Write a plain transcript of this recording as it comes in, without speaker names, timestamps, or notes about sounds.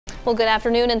Well, good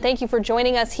afternoon and thank you for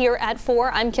joining us here at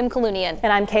 4. I'm Kim Kalunian.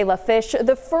 And I'm Kayla Fish.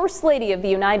 The First Lady of the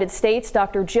United States,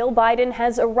 Dr. Jill Biden,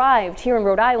 has arrived here in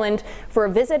Rhode Island for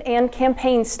a visit and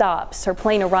campaign stops. Her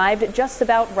plane arrived just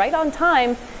about right on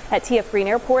time at TF Green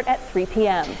Airport at 3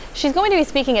 p.m. She's going to be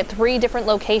speaking at 3 different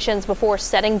locations before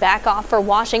setting back off for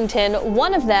Washington.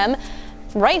 One of them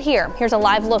right here. Here's a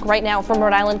live look right now from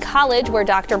Rhode Island College, where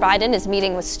Dr. Biden is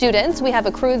meeting with students. We have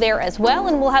a crew there as well,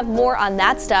 and we'll have more on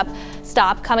that stop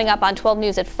coming up on 12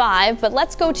 News at 5. But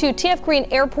let's go to TF Green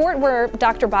Airport, where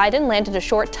Dr. Biden landed a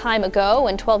short time ago,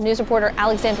 and 12 News reporter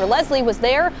Alexandra Leslie was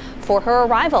there for her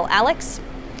arrival. Alex?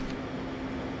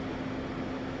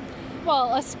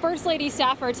 Well, a First Lady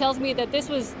staffer tells me that this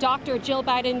was Dr. Jill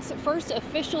Biden's first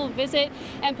official visit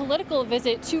and political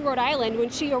visit to Rhode Island. When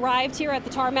she arrived here at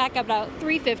the tarmac about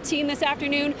 3:15 this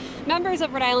afternoon, members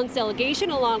of Rhode Island's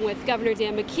delegation, along with Governor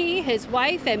Dan McKee, his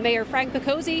wife, and Mayor Frank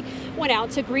Picozzi, went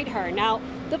out to greet her. Now,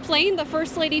 the plane the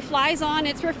First Lady flies on,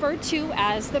 it's referred to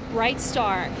as the Bright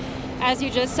Star. As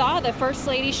you just saw, the First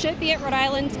Lady should be at Rhode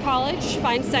Island College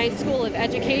Feinstein School of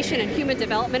Education and Human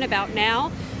Development about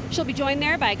now. She'll be joined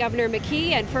there by Governor McKee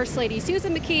and First Lady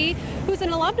Susan McKee, who's an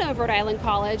alumna of Rhode Island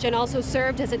College and also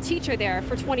served as a teacher there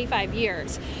for 25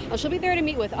 years. Well, she'll be there to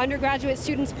meet with undergraduate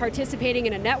students participating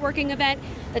in a networking event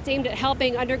that's aimed at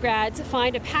helping undergrads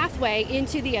find a pathway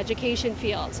into the education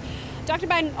field. Dr.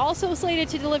 Biden also slated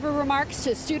to deliver remarks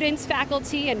to students,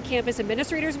 faculty, and campus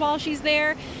administrators while she's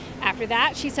there. After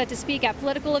that, she's set to speak at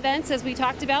political events, as we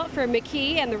talked about, for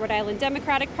McKee and the Rhode Island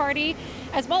Democratic Party,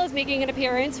 as well as making an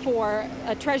appearance for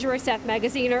Treasurer Seth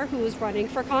Magaziner, who is running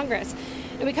for Congress.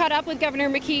 And we caught up with Governor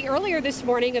McKee earlier this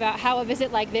morning about how a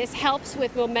visit like this helps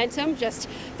with momentum just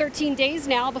 13 days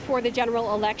now before the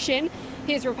general election.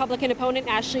 His Republican opponent,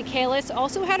 Ashley Kalus,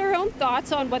 also had her own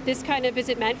thoughts on what this kind of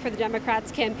visit meant for the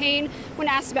Democrats' campaign when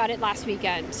asked about it last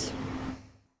weekend.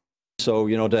 So,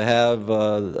 to have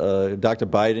Dr.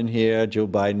 Biden here, Jill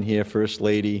Biden here, First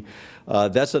Lady,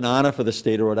 that's an honor for the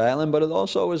state of Rhode Island, but it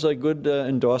also is a good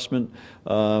endorsement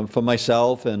for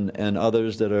myself and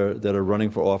others that are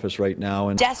running for office right now.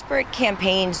 And desperate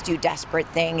campaigns do desperate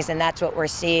things, and that's what we're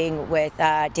seeing with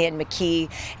Dan McKee.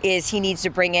 Is he needs to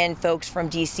bring in folks from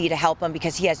D.C. to help him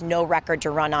because he has no record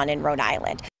to run on in Rhode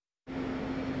Island.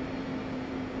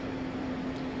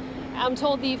 I'm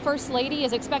told the First Lady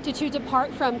is expected to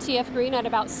depart from TF Green at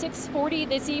about 6:40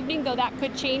 this evening, though that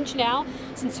could change now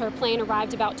since her plane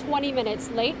arrived about 20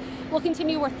 minutes late. We'll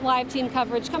continue with live team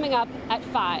coverage coming up at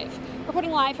 5.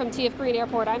 Reporting live from TF Green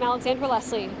Airport, I'm Alexandra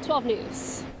Leslie, 12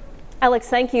 News. Alex,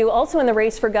 thank you. Also in the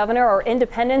race for governor are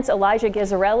independents Elijah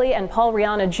Gizzarelli and Paul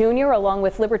Rihanna Jr., along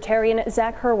with Libertarian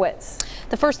Zach Hurwitz.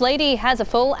 The First Lady has a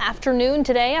full afternoon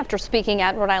today after speaking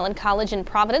at Rhode Island College in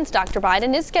Providence. Dr.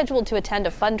 Biden is scheduled to attend a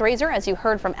fundraiser, as you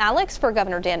heard from Alex, for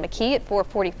Governor Dan McKee at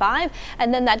 4:45,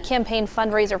 and then that campaign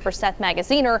fundraiser for Seth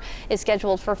Magaziner is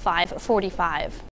scheduled for 5:45.